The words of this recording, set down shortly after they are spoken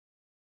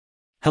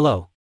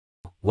Hello.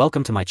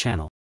 Welcome to my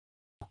channel.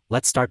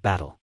 Let's start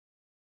battle.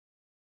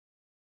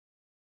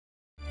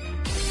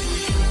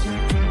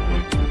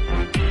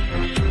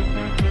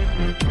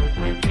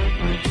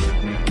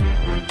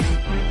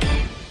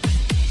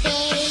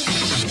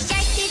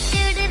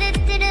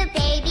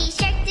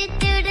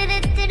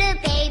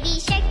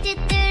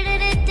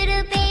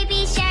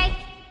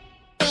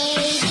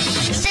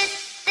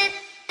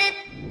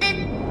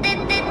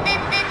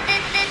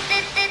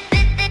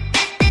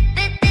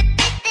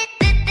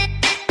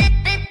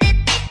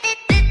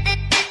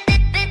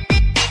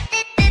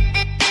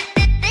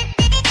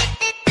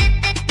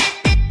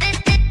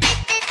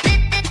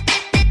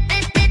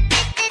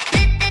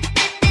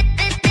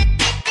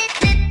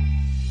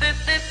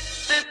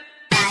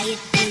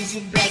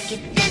 Break it,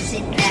 fix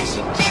it, crash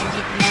it, change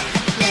it, melt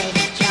it, play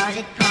it, chart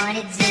it, point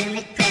it, zoom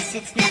it, press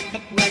it, snap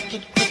it, work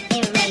it, quick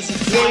erase it,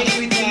 start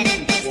it, get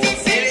it, fix it,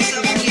 save it,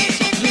 load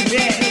it,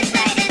 rewrite it,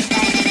 type it,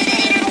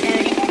 save it,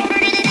 learn it,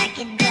 back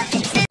it, drop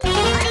it.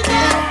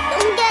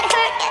 Don't get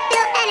hurt, can't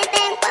feel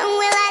anything. When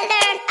will I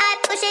learn? I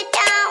push it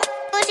down,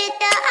 push it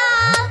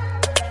down.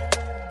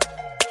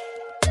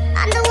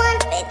 I'm the one,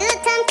 big to the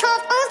time,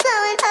 cold on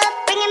slowing up,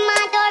 ringing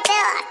my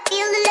doorbell. I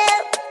feel the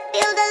love,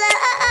 feel the love.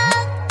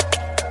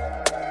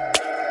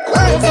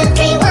 1, 2,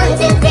 3, 1,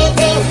 2, 3,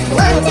 3.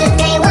 1, 2,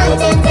 3, 1,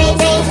 2, 3,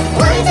 3.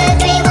 1,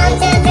 2, 3, 1,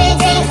 2, 3,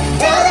 3.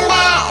 Throw them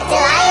back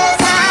till I was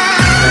high.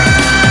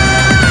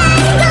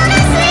 Gonna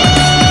swing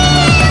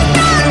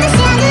from the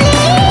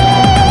chandelier,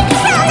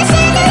 from the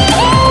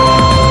chandelier.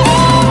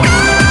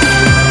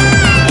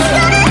 I'm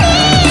gonna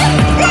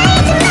live like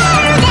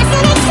tomorrow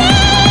doesn't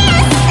exist,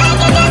 like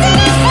it doesn't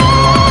exist. I'm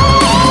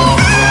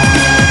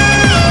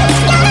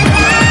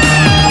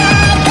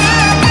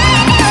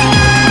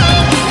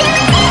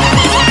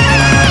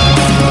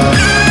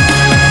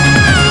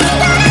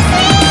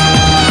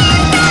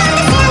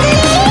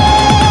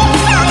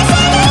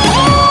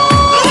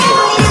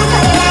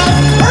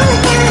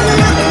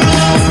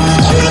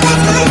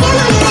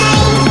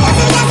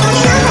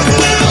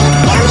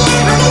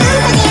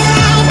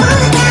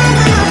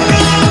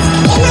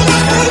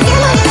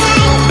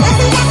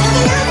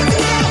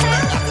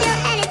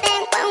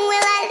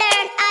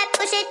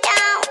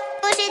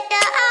fly like a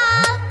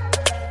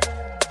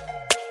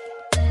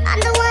I'm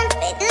the one,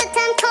 big to the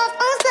time, cold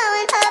on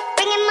slowing up,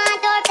 ringing my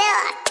doorbell.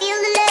 I feel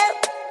the love,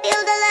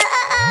 feel the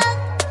love.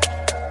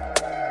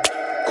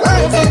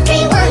 1, 2,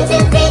 3, 1,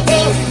 2, 3,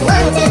 3.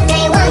 1, 2,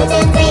 3, 1,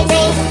 2, 3,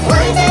 3.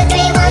 1, 2,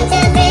 3, 1,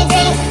 2, 3,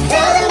 3.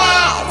 Throw them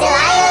back till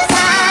I was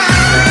high.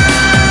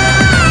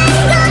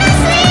 Gonna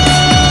swing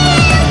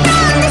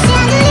from the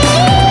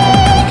chandelier,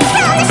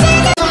 from the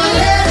chandelier. Some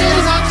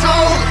legends are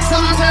told,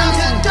 some turn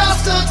to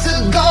dust or to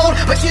gold,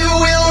 but you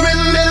will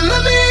remember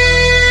me.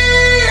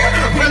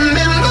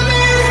 Remember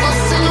me for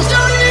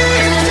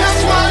centuries.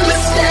 Just one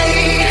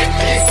mistake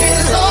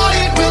is all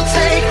it will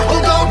take.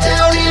 We'll go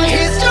down in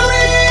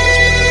history.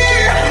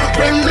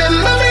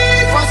 Remember me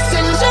for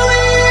centuries.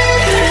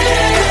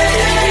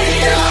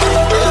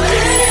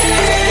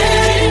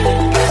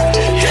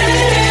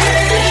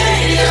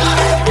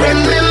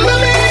 Remember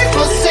me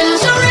for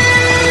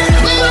centuries.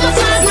 Mama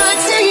tied my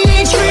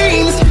teenage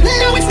dreams.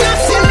 No, it's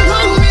nothing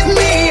wrong with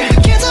me.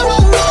 Kids are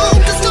all wrong,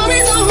 the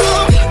stories are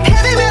wrong.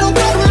 Heavy metal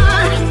broke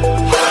my.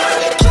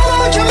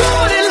 Come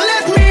on and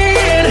let me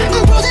in.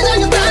 Bruises on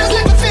your thighs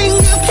like my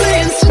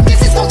fingerprints.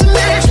 This is not to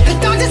match the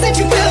darkness that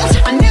you felt.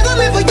 I never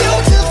meant for you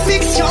to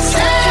fix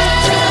yourself.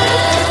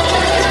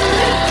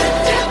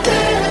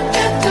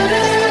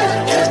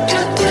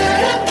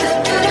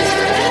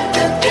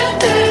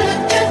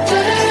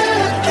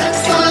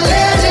 Some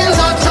legends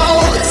are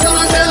told,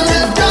 some turn to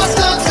dust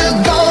or to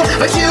gold,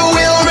 but you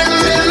will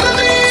remember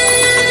me.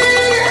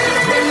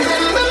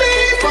 Remember me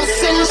for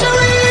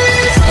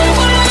centuries.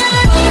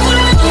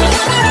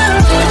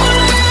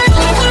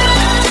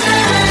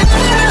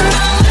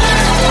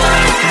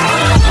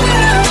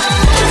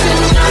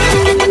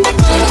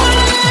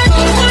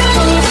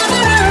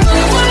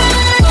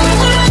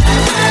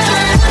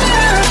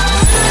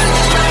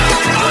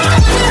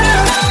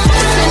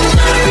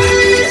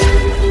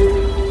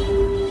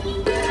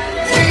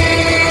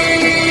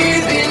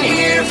 We've been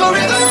here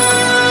forever,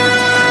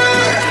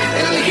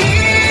 and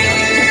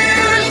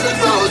here's the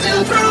frozen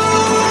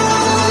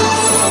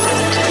proof.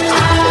 I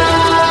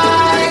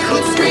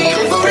could scream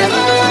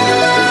forever.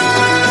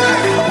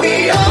 We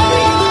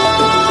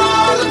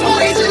are the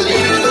poison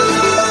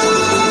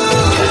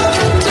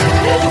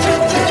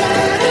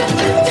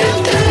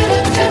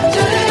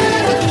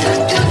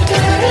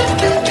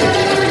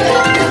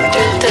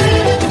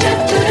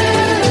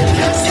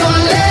Some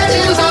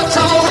legends are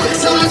told,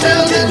 some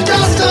turn to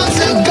dust or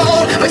to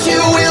gold, but you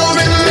will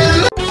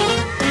remember.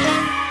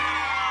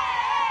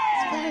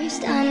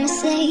 First, I'ma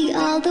say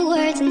all the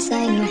words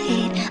inside my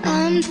head.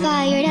 I'm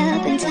fired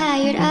up and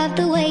tired of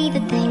the way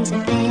that things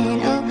have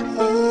been.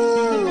 Oh,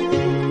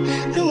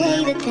 ooh, the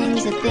way that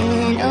things have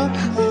been. Oh,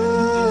 ooh.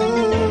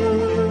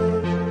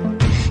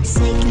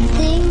 Second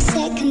thing,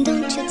 second,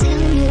 don't you tell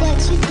me what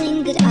you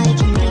think that I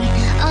can be.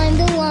 I'm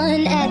the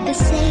one at the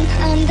same,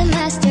 I'm the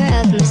master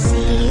of my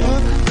sea.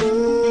 Oh,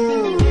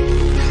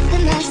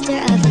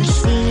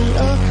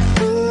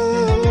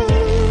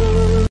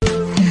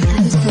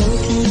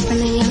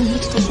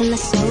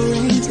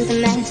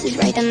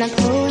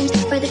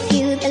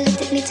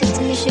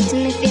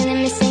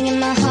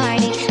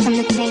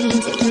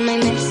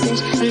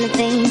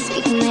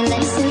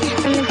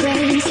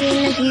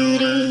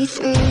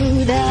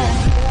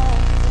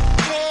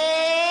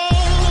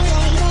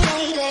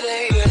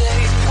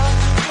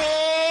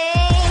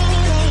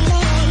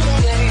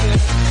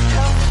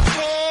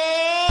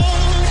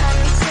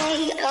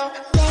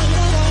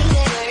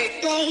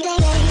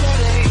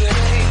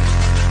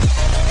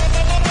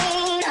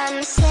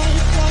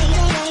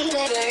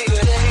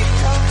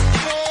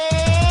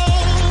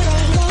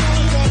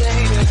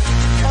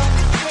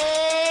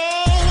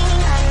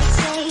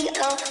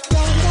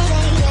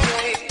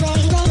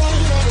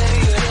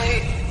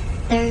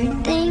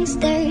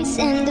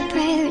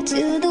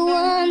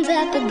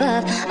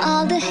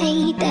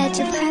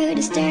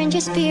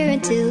 your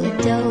spirit to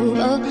adore.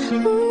 Oh,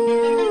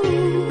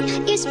 ooh,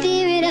 your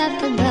spirit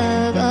up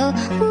above. Oh,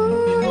 ooh.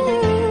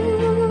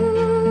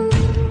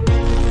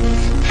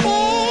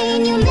 Hey,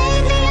 you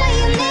made me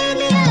a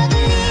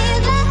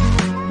believer,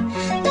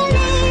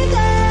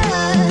 believer.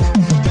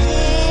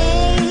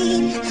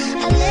 Hey,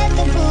 I let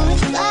the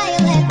bullets fly,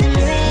 I let them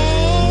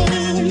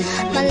rain.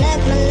 My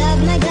luck, my love,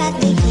 my God,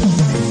 they keep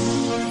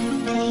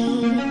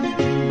pain.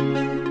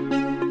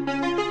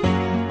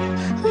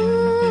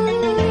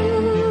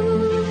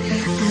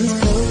 I was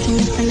broken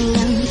from a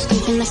young age,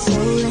 taking my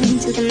soul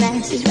into the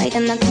masses,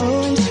 writing my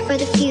poems for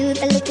the few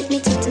that looked at me,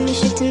 took to me,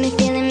 shook to me,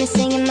 feeling me,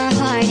 singing my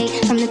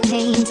heartache from the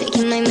pain,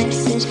 taking my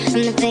message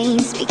from the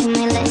veins, speaking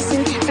my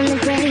lesson from the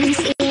brain,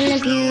 seeing the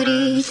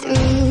beauty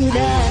through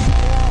the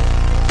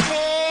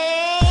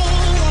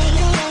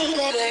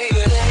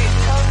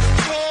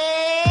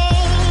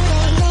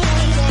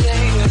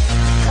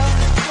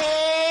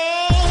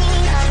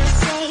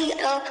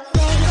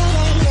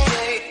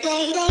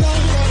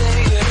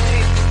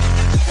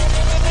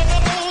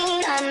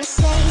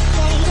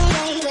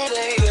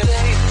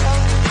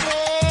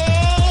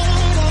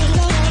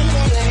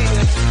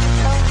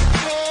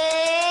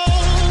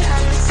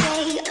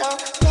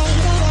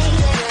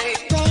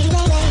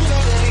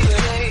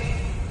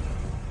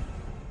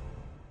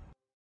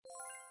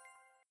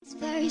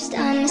First,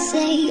 I'ma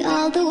say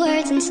all the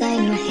words inside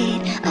my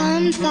head.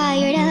 I'm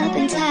fired up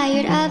and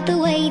tired of the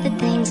way that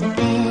things have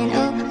been.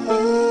 Oh,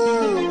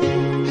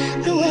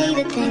 ooh, the way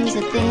that things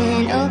have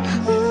been. Oh,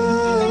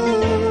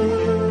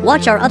 ooh.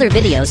 Watch our other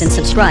videos and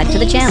subscribe to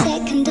the channel.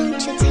 Second, don't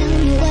you tell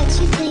me what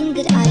you think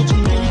that I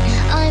can be.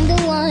 I'm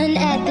the one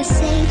at the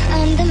same.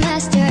 I'm the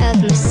master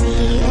of my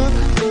sea. Oh,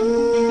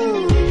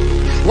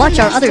 ooh. Watch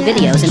our other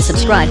videos and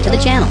subscribe to the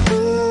channel.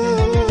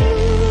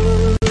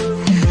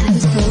 I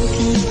was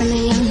broken from a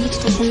young age,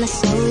 taking my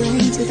soul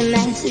into the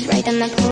masses, writing my